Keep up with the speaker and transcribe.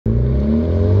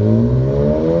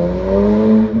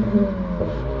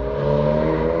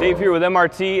here with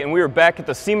MRT, and we are back at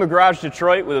the SEMA Garage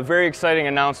Detroit with a very exciting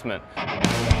announcement.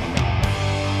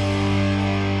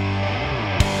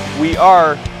 We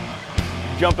are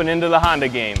jumping into the Honda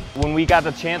game. When we got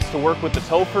the chance to work with the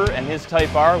TheTopher and his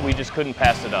Type R, we just couldn't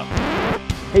pass it up.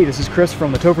 Hey, this is Chris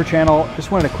from the TheTopher channel.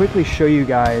 Just wanted to quickly show you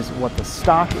guys what the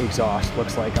stock exhaust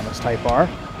looks like on this Type R.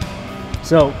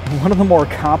 So, one of the more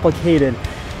complicated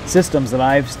systems that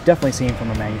I've definitely seen from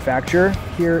a manufacturer,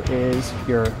 here is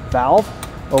your valve.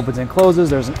 Opens and closes.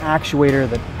 There's an actuator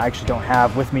that I actually don't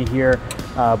have with me here,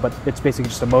 but it's basically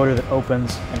just a motor that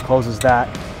opens and closes that,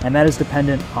 and that is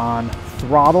dependent on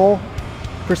throttle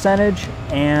percentage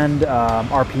and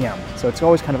RPM. So it's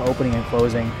always kind of opening and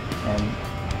closing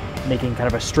and making kind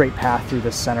of a straight path through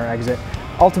this center exit.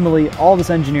 Ultimately, all this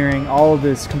engineering, all of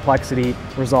this complexity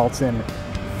results in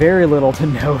very little to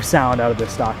no sound out of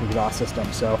this stock exhaust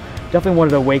system. So definitely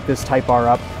wanted to wake this Type R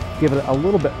up, give it a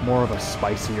little bit more of a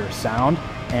spicier sound,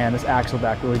 and this axle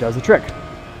back really does the trick.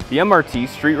 The MRT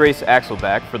Street Race axle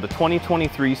back for the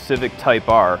 2023 Civic Type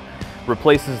R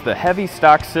replaces the heavy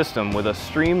stock system with a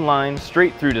streamlined,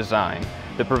 straight-through design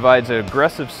that provides an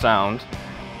aggressive sound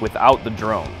without the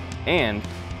drone and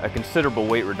a considerable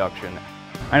weight reduction.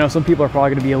 I know some people are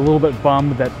probably going to be a little bit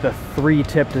bummed that the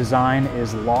 3-tip design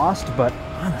is lost, but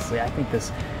honestly, I think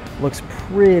this looks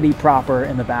pretty proper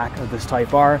in the back of this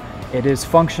Type R. It is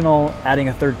functional. Adding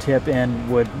a 3rd tip in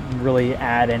would really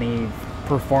add any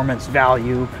performance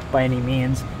value by any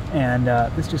means, and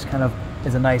this just kind of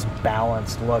is a nice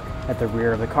balanced look at the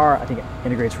rear of the car. I think it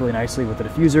integrates really nicely with the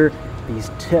diffuser. These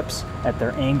tips at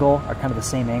their angle are kind of the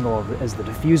same angle as the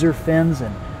diffuser fins,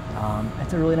 and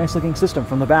it's a really nice looking system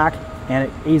from the back, and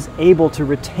it is able to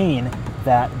retain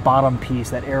that bottom piece,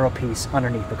 that aero piece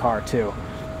underneath the car too.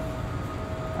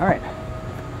 All right,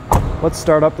 let's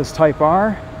start up this Type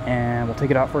R and we'll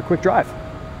take it out for a quick drive.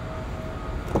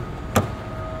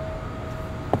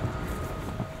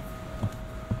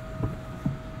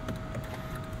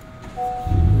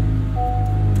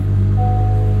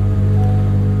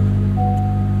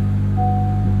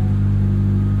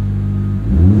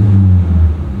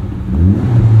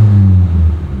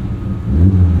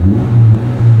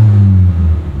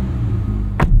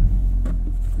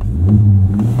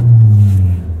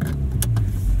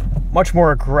 Much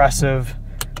more aggressive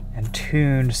and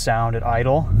tuned sound at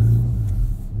idle.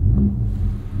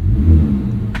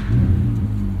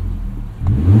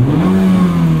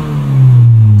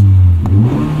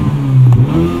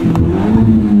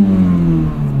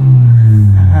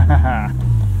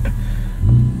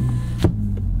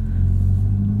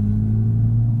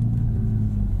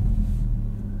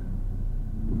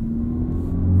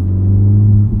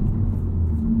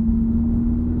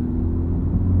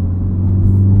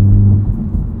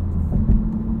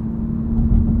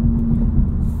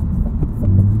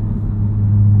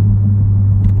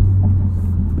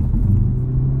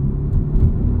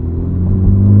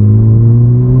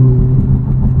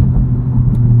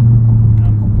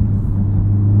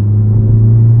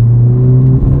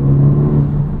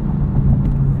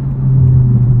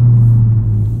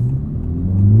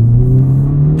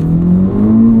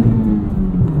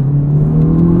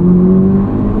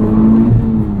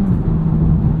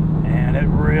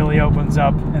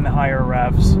 Up in the higher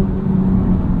revs.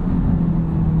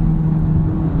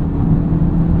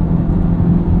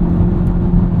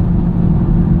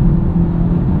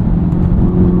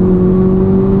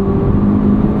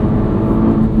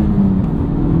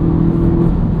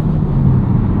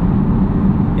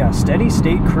 Yeah, steady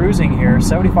state cruising here,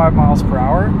 75 miles per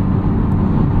hour.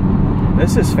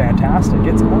 This is fantastic.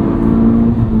 It's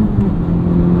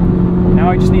now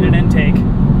I just need an intake.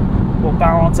 We'll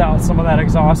balance out some of that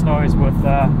exhaust noise with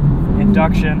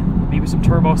induction, maybe some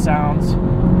turbo sounds.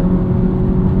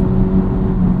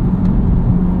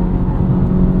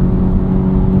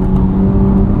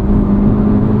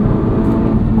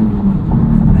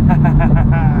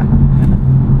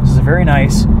 This is a very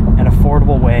nice and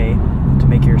affordable way to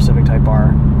make your Civic Type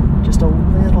R just a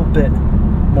little bit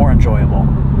more enjoyable.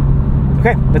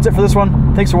 Okay, that's it for this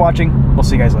one. Thanks for watching. We'll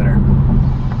see you guys later.